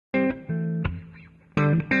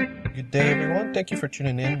Good day, everyone. Thank you for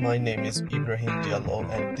tuning in. My name is Ibrahim Diallo,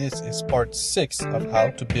 and this is part 6 of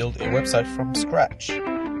how to build a website from scratch.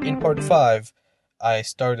 In part 5, I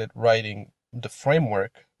started writing the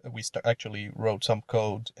framework. We actually wrote some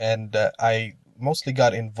code, and I mostly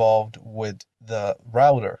got involved with the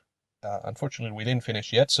router. Unfortunately, we didn't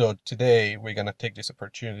finish yet, so today we're going to take this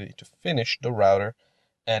opportunity to finish the router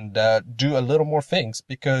and do a little more things,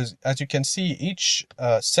 because as you can see, each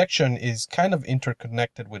section is kind of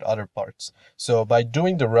interconnected with other parts. So by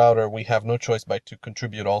doing the router, we have no choice but to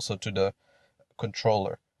contribute also to the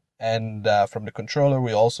controller. And from the controller,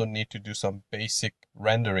 we also need to do some basic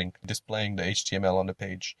rendering, displaying the HTML on the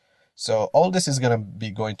page. So all this is going to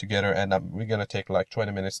be going together, and we're going to take like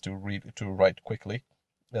 20 minutes to write quickly.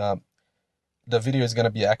 The video is going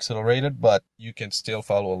to be accelerated, but you can still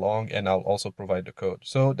follow along, and I'll also provide the code.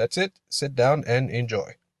 So that's it. Sit down and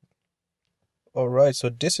enjoy. All right, so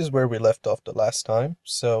this is where we left off the last time.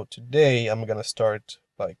 So today I'm going to start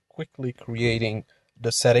by quickly creating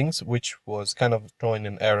the settings, which was kind of throwing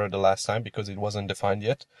an error the last time because it wasn't defined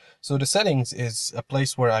yet. So the settings is a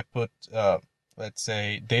place where I put, let's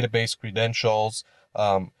say, database credentials,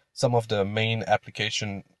 some of the main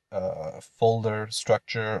application folder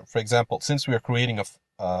structure. For example, since we are creating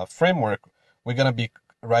a framework, we're going to be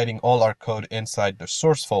writing all our code inside the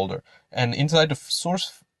source folder. And inside the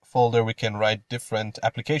source folder, we can write different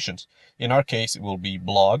applications. In our case, it will be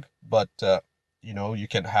blog, but you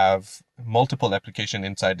can have multiple applications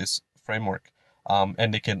inside this framework,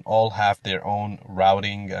 and they can all have their own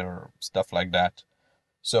routing or stuff like that.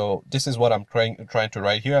 So this is what I'm trying to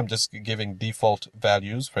write here. I'm just giving default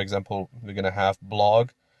values. For example, we're going to have blog,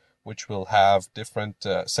 which will have different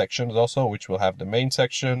sections also, which will have the main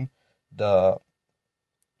section, the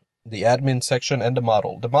admin section, and the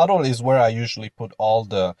model. The model is where I usually put all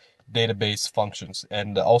the database functions.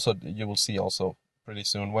 And also you will see also pretty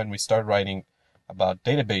soon when we start writing about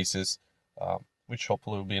databases, which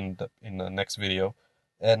hopefully will be in the next video,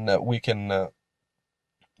 and we can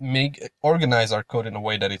organize our code in a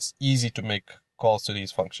way that it's easy to make calls to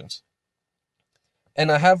these functions. And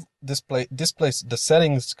I have display the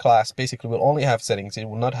settings class basically will only have settings. It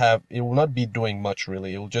will not be doing much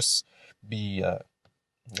really. It will just be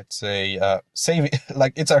let's say saving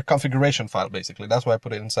like it's our configuration file basically. That's why I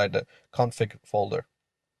put it inside the config folder.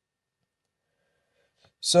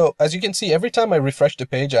 So as you can see, every time I refresh the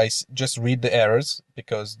page, I just read the errors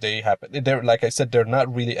because they happen. They're, like I said, they're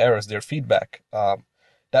not really errors, they're feedback.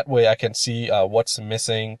 That way I can see what's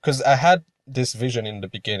missing, because I had this vision in the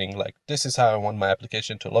beginning, like this is how I want my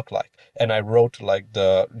application to look like. And I wrote like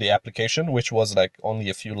the application, which was like only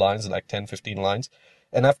a few lines, like 10, 15 lines.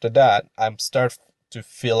 And after that, I'm start to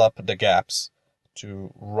fill up the gaps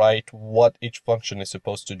to write what each function is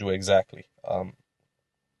supposed to do exactly.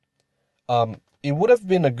 It would have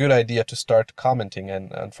been a good idea to start commenting,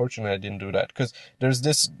 and unfortunately I didn't do that, because there's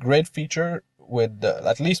this great feature with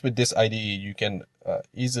at least with this IDE, you can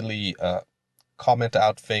easily comment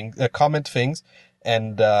things,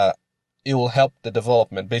 and it will help the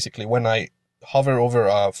development. Basically, when I hover over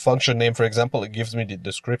a function name, for example, it gives me the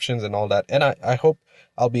descriptions and all that, and I hope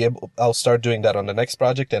I'll start doing that on the next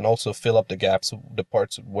project, and also fill up the gaps, the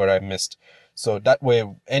parts where I missed. So that way,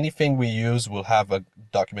 anything we use will have a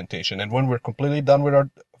documentation. And when we're completely done with our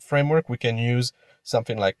framework, we can use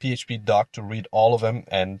something like PHP doc to read all of them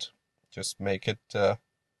and just make it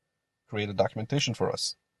create a documentation for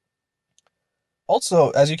us. Also,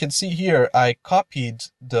 as you can see here, I copied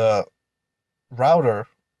the router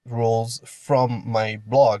rules from my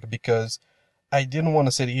blog because I didn't want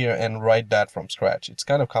to sit here and write that from scratch. It's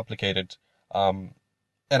kind of complicated. And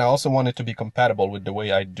I also want it to be compatible with the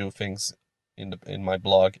way I do things in my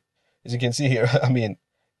blog. As you can see here, I mean,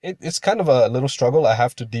 it's kind of a little struggle. I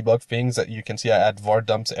have to debug things. That you can see I add var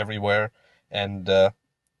dumps everywhere, and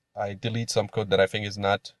I delete some code that I think is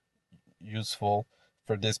not useful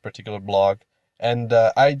for this particular blog. And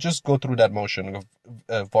I just go through that motion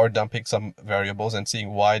of var dumping some variables and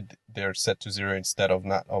seeing why they're set to 0 instead of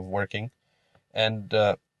not working. And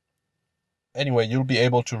anyway, you'll be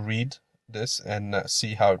able to read this and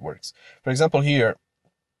see how it works. For example, here,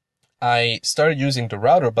 I started using the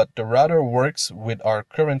router, but the router works with our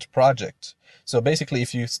current project. So basically,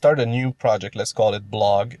 if you start a new project, let's call it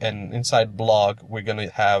blog, and inside blog, we're going to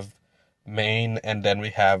have main, and then we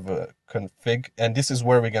have config, and this is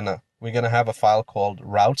where we're gonna have a file called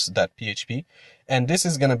routes.php, and this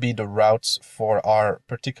is gonna be the routes for our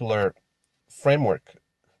particular framework.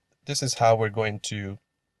 This is how we're going to,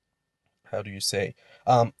 how do you say,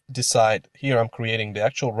 decide. Here I'm creating the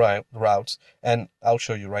actual routes, and I'll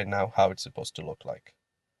show you right now how it's supposed to look like.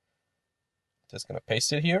 Just gonna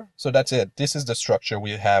paste it here. So that's it. This is the structure.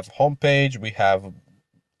 We have homepage, we have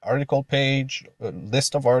article page, a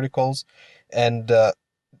list of articles, and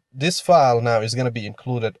this file now is going to be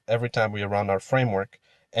included every time we run our framework.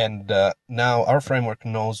 And now our framework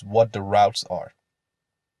knows what the routes are.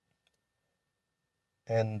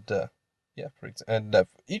 And yeah,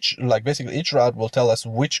 basically each route will tell us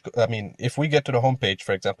which, I mean, if we get to the home page,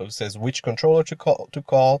 for example, it says which controller to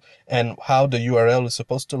call and how the URL is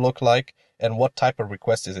supposed to look like and what type of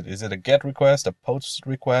request is it. Is it a GET request, a POST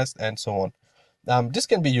request, and so on. This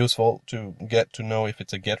can be useful to get to know if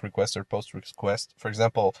it's a GET request or POST request. For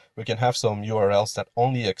example, we can have some URLs that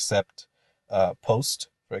only accept POST,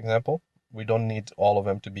 for example. We don't need all of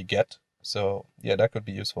them to be GET. So yeah, that could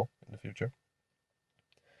be useful in the future.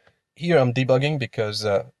 Here I'm debugging because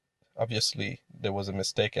obviously there was a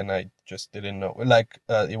mistake and I just didn't know.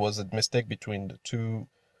 It was a mistake between the two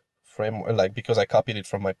framework, because I copied it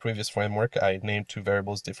from my previous framework, I named two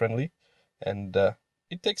variables differently, and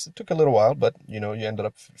it took a little while, but you ended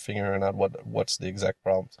up figuring out what's the exact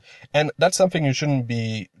problems. And that's something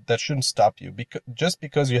that shouldn't stop you, because just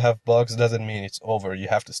because you have bugs doesn't mean it's over. You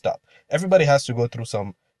have to stop. Everybody has to go through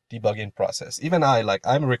some debugging process. Even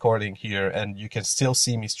I'm recording here and you can still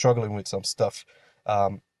see me struggling with some stuff.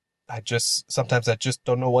 Sometimes I just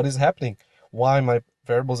don't know what is happening, why my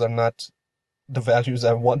variables are not the values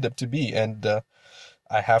I want them to be, and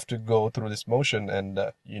I have to go through this motion and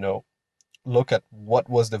look at what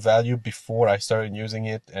was the value before I started using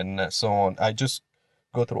it, and so on. I just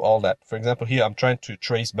go through all that. For example, here I'm trying to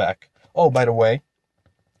trace back. Oh, by the way,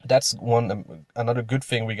 that's another good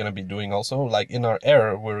thing we're going to be doing also. Like in our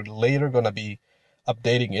error, we're later going to be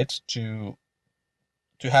updating it to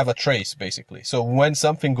have a trace, basically. So when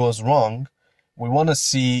something goes wrong, we want to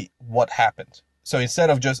see what happened. So instead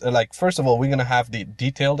of just first of all, we're going to have the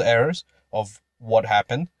detailed errors of what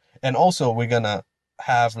happened. And also we're going to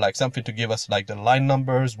have something to give us the line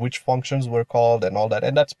numbers, which functions were called and all that.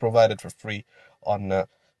 And that's provided for free on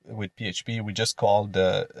with PHP. We just call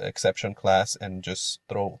the exception class and just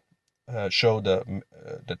show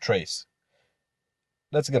the trace.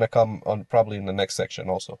 That's going to come on probably in the next section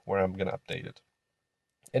also, where I'm going to update it.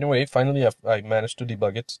 Anyway, finally I managed to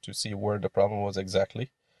debug it to see where the problem was exactly.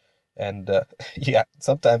 And yeah,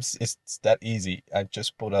 sometimes it's that easy. I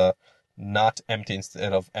just put a not empty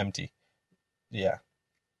instead of empty. Yeah,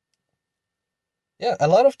 a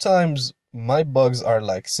lot of times my bugs are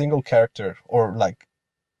single character, or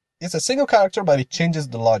it's a single character but it changes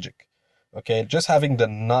the logic. Okay, just having the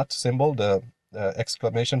not symbol, the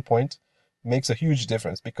exclamation point, makes a huge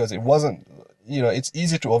difference, because it wasn't, it's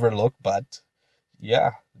easy to overlook, but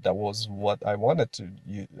yeah, that was what I wanted to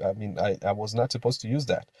use. I mean, I was not supposed to use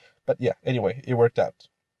that, but yeah, anyway, it worked out.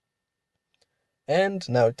 And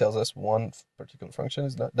now it tells us one particular function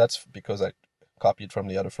is not, that's because I copied from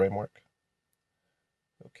the other framework.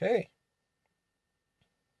 Okay.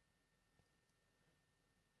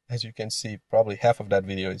 As you can see, probably half of that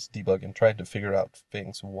video is debugging, trying to figure out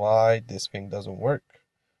why this thing doesn't work.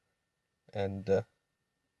 And,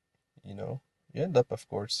 you end up, of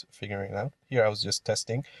course, figuring it out. Here I was just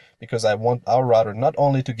testing, because I want our router not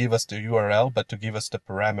only to give us the URL, but to give us the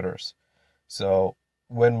parameters. So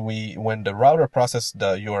when the router processes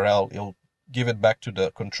the URL, it'll give it back to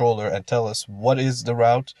the controller and tell us what is the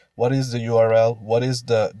route, what is the URL, what is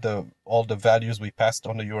all the values we passed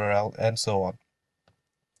on the URL, and so on.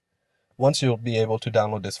 Once you'll be able to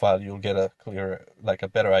download this file, you'll get a clearer, a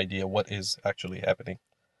better idea what is actually happening.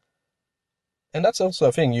 And that's also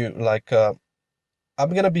a thing, I'm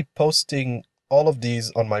going to be posting all of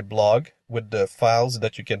these on my blog with the files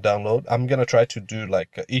that you can download. I'm going to try to do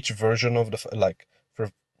each version of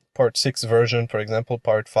for part 6 version, for example,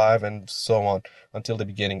 part 5, and so on until the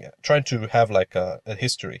beginning, trying to have a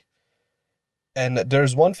history. And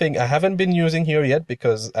there's one thing I haven't been using here yet,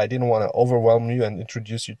 because I didn't want to overwhelm you and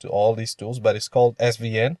introduce you to all these tools, but it's called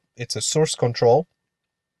SVN. It's a source control.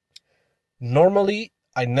 Normally,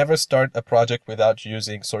 I never start a project without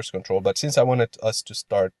using source control, but since I wanted us to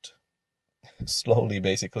start slowly,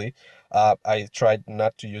 basically, I tried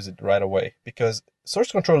not to use it right away, because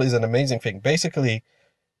source control is an amazing thing. Basically,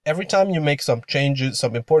 every time you make some changes,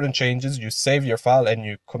 some important changes, you save your file and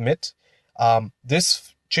you commit,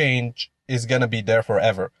 this change is going to be there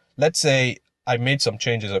forever. Let's say I made some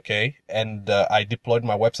changes, okay, and I deployed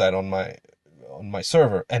my website on my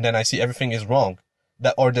server, and then I see everything is wrong,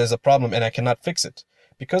 or there's a problem and I cannot fix it.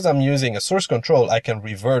 Because I'm using a source control, I can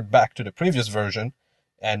revert back to the previous version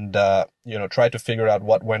and try to figure out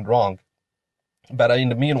what went wrong. But in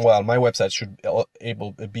the meanwhile, my website should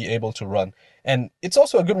be able to run. And it's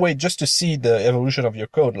also a good way just to see the evolution of your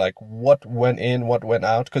code, like what went in, what went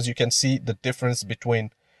out, because you can see the difference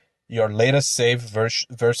between your latest save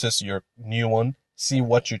versus your new one. See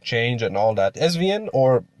what you change and all that. SVN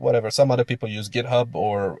or whatever. Some other people use GitHub,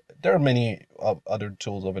 or there are many other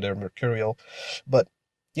tools over there, Mercurial. But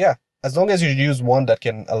yeah, as long as you use one that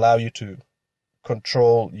can allow you to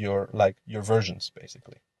control your versions,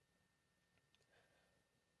 basically.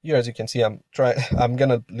 Here, as you can see, I'm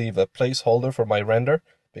gonna leave a placeholder for my render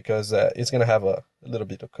because it's gonna have a little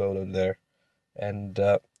bit of code over there, and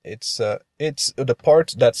it's the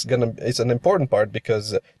part it's an important part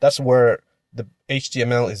because that's where the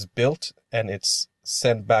HTML is built and it's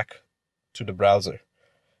sent back to the browser.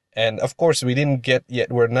 And of course,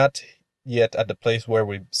 we're not yet at the place where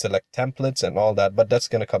we select templates and all that, but that's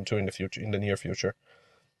gonna come to in the future, in the near future.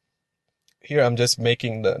 Here, I'm just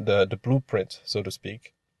making the blueprint, so to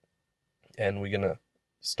speak, and we're gonna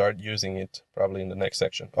start using it probably in the next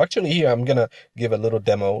section. Actually, here I'm gonna give a little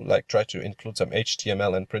demo, like try to include some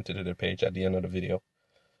HTML and print it to the page at the end of the video.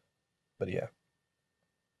 But yeah.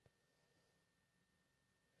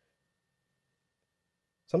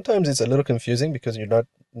 Sometimes it's a little confusing because you don't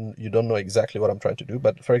know exactly what I'm trying to do.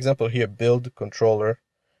 But for example, here, build controller.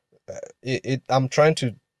 I'm trying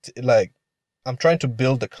to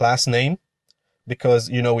build the class name because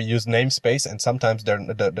we use namespace and sometimes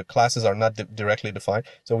the classes are not directly defined.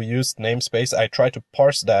 So we use namespace. I try to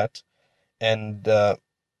parse that and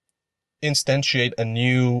instantiate a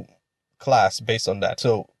new class based on that.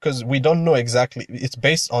 So because we don't know exactly, it's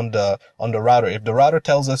based on the router. If the router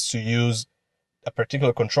tells us to use a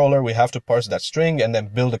particular controller, we have to parse that string and then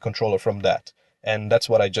build a controller from that. And that's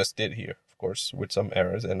what I just did here, of course, with some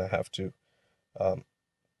errors, and I have to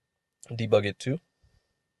debug it too.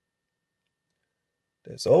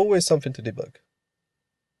 There's always something to debug.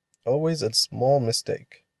 Always a small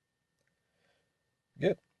mistake.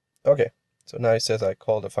 Good. Okay. So now it says I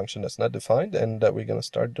called a function that's not defined, and that we're going to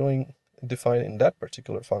start defining that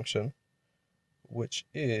particular function, which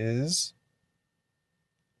is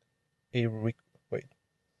wait.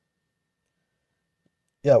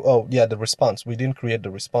 Yeah, oh yeah, the response. We didn't create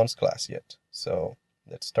the response class yet. So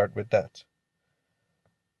let's start with that.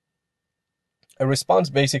 A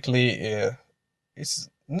response basically is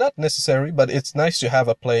not necessary, but it's nice to have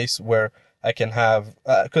a place where I can have,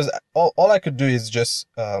 because all I could do is just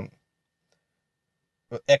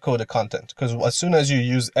echo the content. Because as soon as you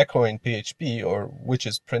use echo in PHP, or which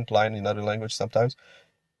is print line in other language sometimes,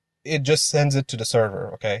 it just sends it to the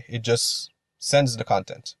server, okay? It just sends the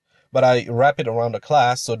content. But I wrap it around a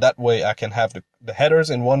class so that way I can have the headers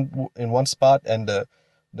in one spot and the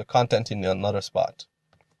content in another spot.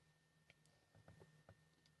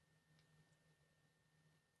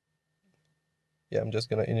 Yeah, I'm just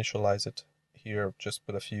gonna initialize it here, just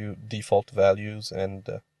put a few default values, and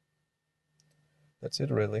that's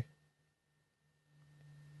it really.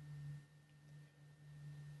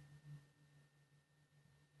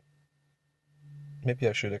 Maybe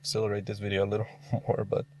I should accelerate this video a little more,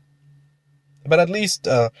 but at least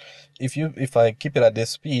if I keep it at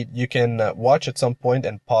this speed, you can watch at some point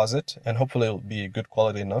and pause it, and hopefully it'll be good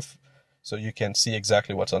quality enough so you can see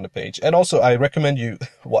exactly what's on the page. And also, I recommend you,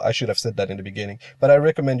 well, I should have said that in the beginning, but I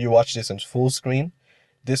recommend you watch this in full screen.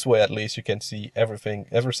 This way, at least, you can see everything,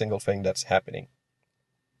 every single thing that's happening.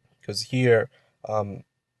 Because here, in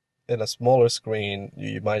a smaller screen,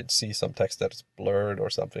 you might see some text that's blurred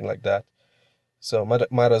or something like that. So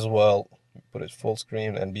might as well put it full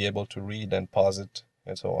screen and be able to read and pause it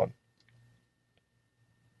and so on.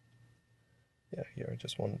 Yeah, here I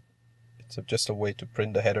just want, it's just a way to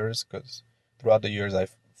print the headers, because throughout the years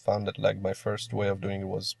I've found that like my first way of doing it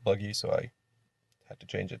was buggy, so I had to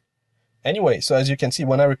change it. Anyway, so as you can see,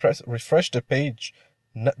 when I refresh the page,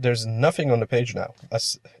 there's nothing on the page now.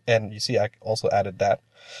 And you see I also added that.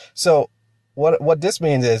 So what this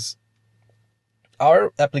means is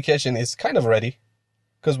our application is kind of ready,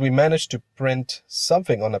 because we managed to print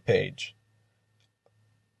something on a page.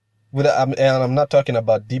 And I'm not talking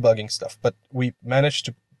about debugging stuff, but we managed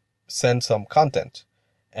to send some content.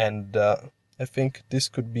 And I think this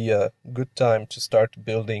could be a good time to start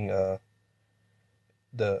building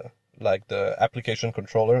the application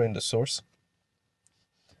controller in the source.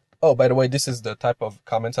 Oh, by the way, this is the type of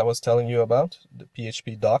comments I was telling you about, the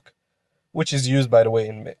PHP doc, which is used, by the way,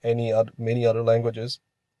 in many other languages.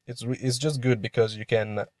 It's just good because you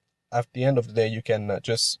can, at the end of the day, you can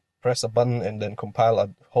just press a button and then compile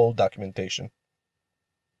a whole documentation.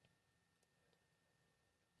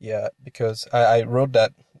 Yeah, because I wrote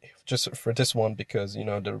that just for this one because,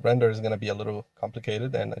 the render is going to be a little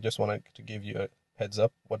complicated, and I just wanted to give you a heads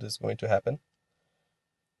up what is going to happen.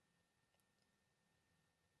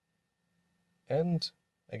 And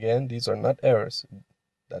again, these are not errors.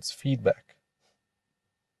 That's feedback.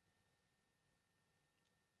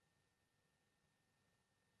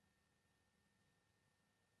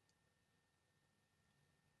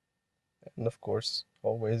 And of course,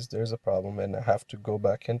 always there's a problem, and I have to go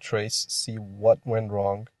back and trace, see what went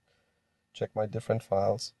wrong, check my different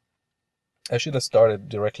files. I should have started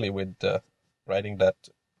directly with writing that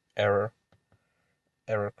error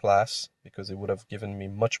class, because it would have given me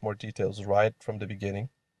much more details right from the beginning.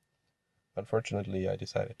 Unfortunately, I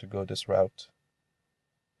decided to go this route,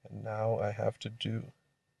 and now I have to do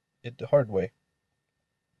it the hard way.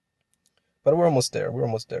 But we're almost there. We're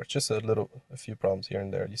almost there. Just a few problems here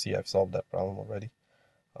and there. You see, I've solved that problem already.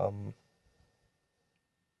 Oh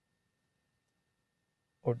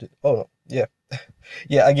no, yeah,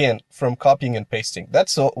 yeah. Again, from copying and pasting.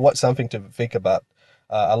 That's something to think about.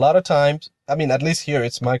 A lot of times, I mean, at least here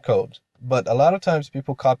it's my code, but a lot of times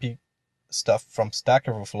people copy stuff from Stack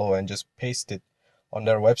Overflow and just paste it on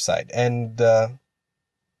their website, and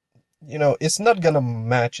it's not gonna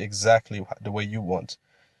match exactly the way you want.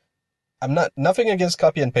 I'm not nothing against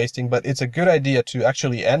copy and pasting, but it's a good idea to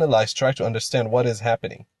actually analyze, try to understand what is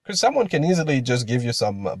happening. Because someone can easily just give you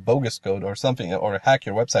some bogus code or something, or hack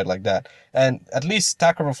your website like that. And at least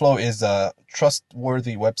Stack Overflow is a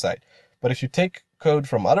trustworthy website. But if you take code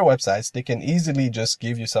from other websites, they can easily just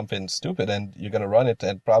give you something stupid, and you're gonna run it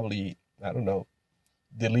and probably, I don't know,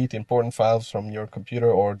 delete important files from your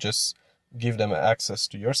computer or just give them access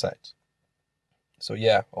to your site. So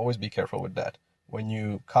yeah, always be careful with that. When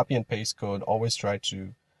you copy and paste code, always try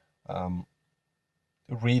to um,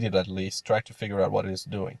 read it at least, try to figure out what it is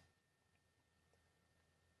doing,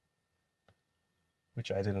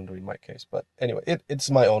 which I didn't do in my case. But anyway,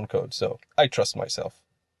 it's my own code, so I trust myself.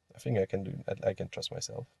 I think I can trust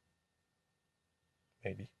myself.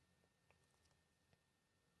 Maybe.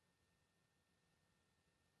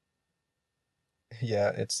 Yeah,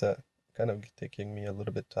 it's kind of taking me a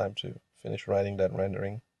little bit time to finish writing that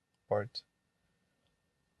rendering part,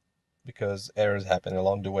 because errors happen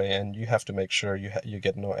along the way, and you have to make sure you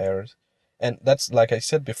get no errors. And that's, like I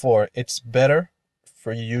said before, it's better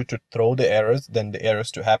for you to throw the errors than the errors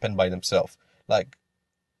to happen by themselves. Like,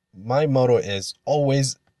 my motto is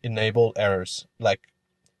always enable errors. Like,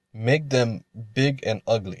 make them big and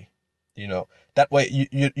ugly. That way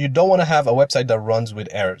you don't want to have a website that runs with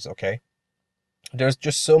errors, okay? There's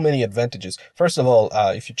just so many advantages. First of all,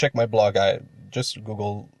 if you check my blog, I just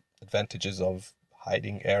Google advantages of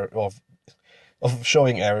hiding error, of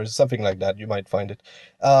showing errors, something like that. You might find it.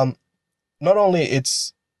 Not only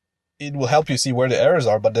it will help you see where the errors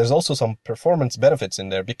are, but there's also some performance benefits in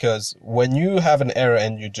there, because when you have an error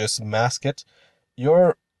and you just mask it,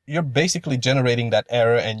 you're you're basically generating that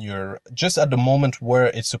error, and you're just at the moment where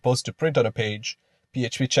it's supposed to print on a page.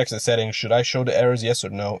 PHP checks the settings. Should I show the errors? Yes or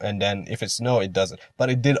no? And then if it's no, it doesn't. But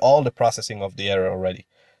it did all the processing of the error already.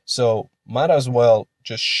 So might as well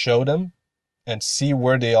just show them and see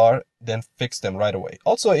where they are, then fix them right away.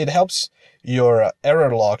 Also, it helps your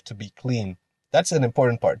error log to be clean. That's an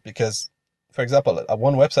important part, because, for example, at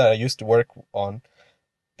one website I used to work on,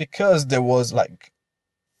 because there was like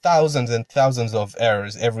thousands and thousands of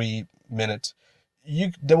errors every minute,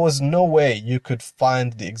 there was no way you could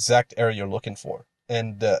find the exact error you're looking for.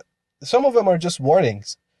 And some of them are just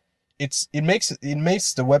warnings. It makes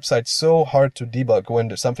the website so hard to debug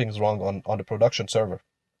when something's wrong on the production server.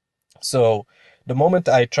 So the moment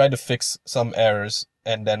I tried to fix some errors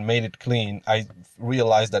and then made it clean, I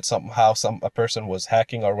realized that somehow a person was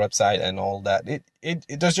hacking our website and all that.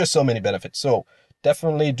 There's just so many benefits. So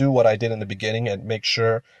definitely do what I did in the beginning and make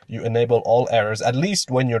sure you enable all errors, at least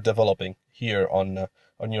when you're developing here on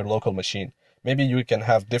your local machine. Maybe you can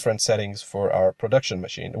have different settings for our production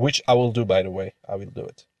machine, which I will do, by the way. I will do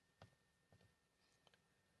it.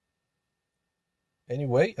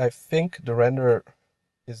 Anyway, I think the render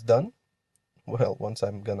is done. Well, once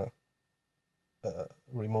I'm gonna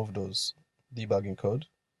remove those debugging code.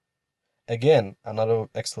 Again, another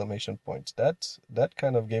exclamation point. That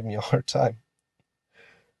kind of gave me a hard time.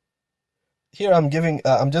 Here I'm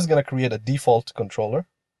just gonna create a default controller.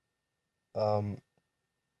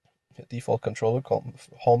 A default controller called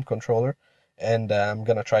home controller, and I'm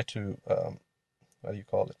gonna try to what do you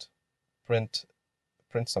call it? Print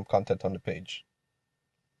some content on the page.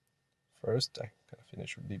 First, I gotta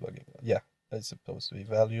finish with debugging. Yeah, it's supposed to be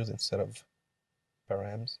values instead of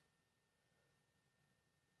params.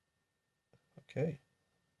 Okay.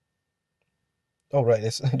 Oh, right,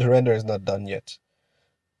 the render is not done yet.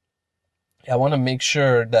 I want to make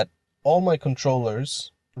sure that all my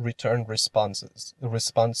controllers return response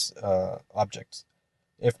objects.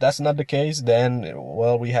 If that's not the case, then,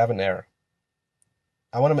 well, we have an error.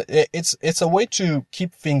 I want to. It's a way to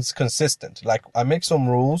keep things consistent. Like, I make some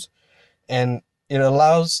rules, and it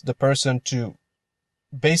allows the person to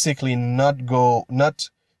basically not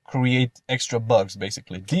create extra bugs.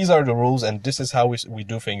 Basically, these are the rules, and this is how we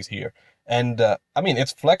do things here. And I mean,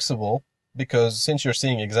 it's flexible because since you're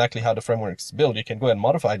seeing exactly how the framework is built, you can go and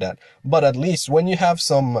modify that. But at least when you have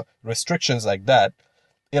some restrictions like that,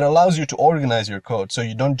 it allows you to organize your code, so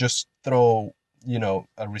you don't just throw,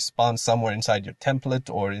 a response somewhere inside your template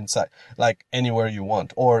or inside, like, anywhere you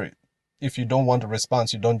want. Or if you don't want a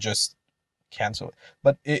response, you don't just cancel it.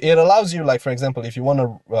 But it allows you, like, for example, if you want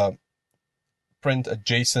to print a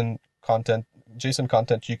JSON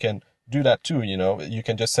content, you can do that too. You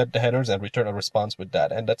can just set the headers and return a response with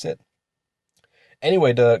that, and that's it.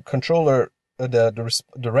 Anyway, the controller,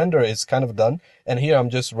 the render is kind of done, and here I'm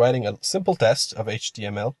just writing a simple test of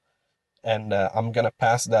HTML, and I'm gonna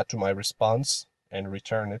pass that to my response and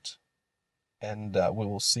return it, and we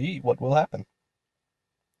will see what will happen.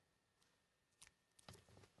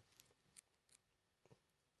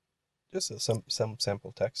 Just some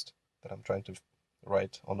sample text that I'm trying to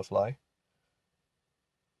write on the fly,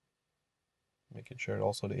 making sure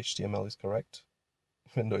also the HTML is correct.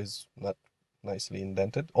 Window is not nicely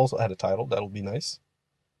indented. Also add a title, that'll be nice.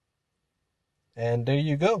 And there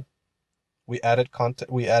you go. We added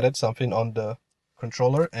content, we added something on the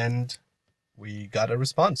controller, and we got a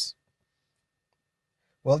response.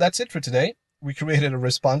 Well, that's it for today. We created a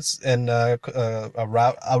response and a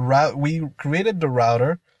route. We created the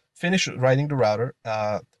router, finished writing the router,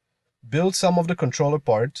 built some of the controller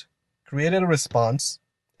part, created a response,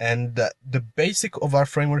 and the basic of our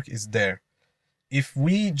framework is there. If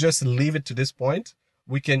we just leave it to this point,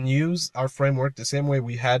 we can use our framework the same way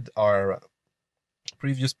we had our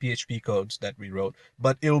previous PHP codes that we wrote,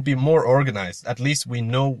 but it will be more organized. At least we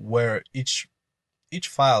know where each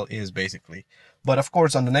file is, basically. But of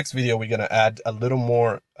course, on the next video, we're going to add a little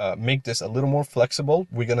more, make this a little more flexible.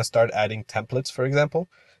 We're going to start adding templates, for example.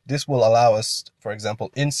 This will allow us, for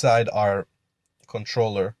example, inside our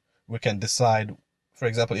controller, we can decide, for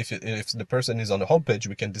example, if the person is on the homepage,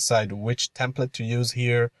 we can decide which template to use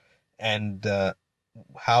here, and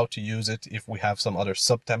how to use it if we have some other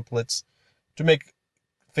sub-templates to make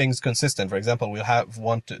things consistent. For example, we'll have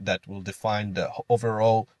one that will define the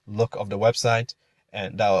overall look of the website,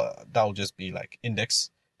 and that'll just be like index,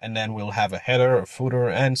 and then we'll have a header, a footer,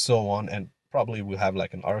 and so on, and probably we'll have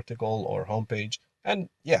like an article or homepage, and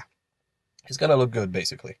yeah, it's gonna look good,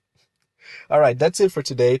 basically. All right, that's it for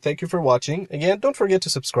today. Thank you for watching. Again, don't forget to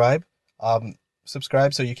subscribe.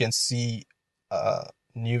 Subscribe so you can see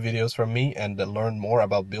new videos from me and learn more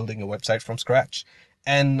about building a website from scratch.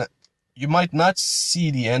 And you might not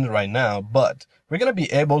see the end right now, but we're going to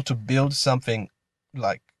be able to build something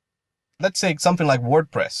like, let's say something like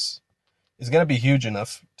WordPress. It's going to be huge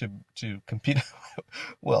enough to compete.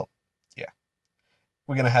 Well, yeah.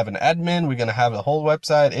 We're going to have an admin. We're going to have the whole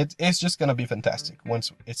website. It's just going to be fantastic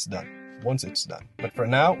once it's done. But for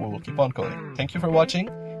now, we will keep on coding. Thank you for watching.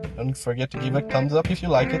 Don't forget to give a thumbs up if you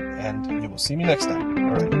like it, and you will see me next time.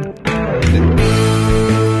 All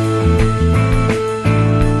right.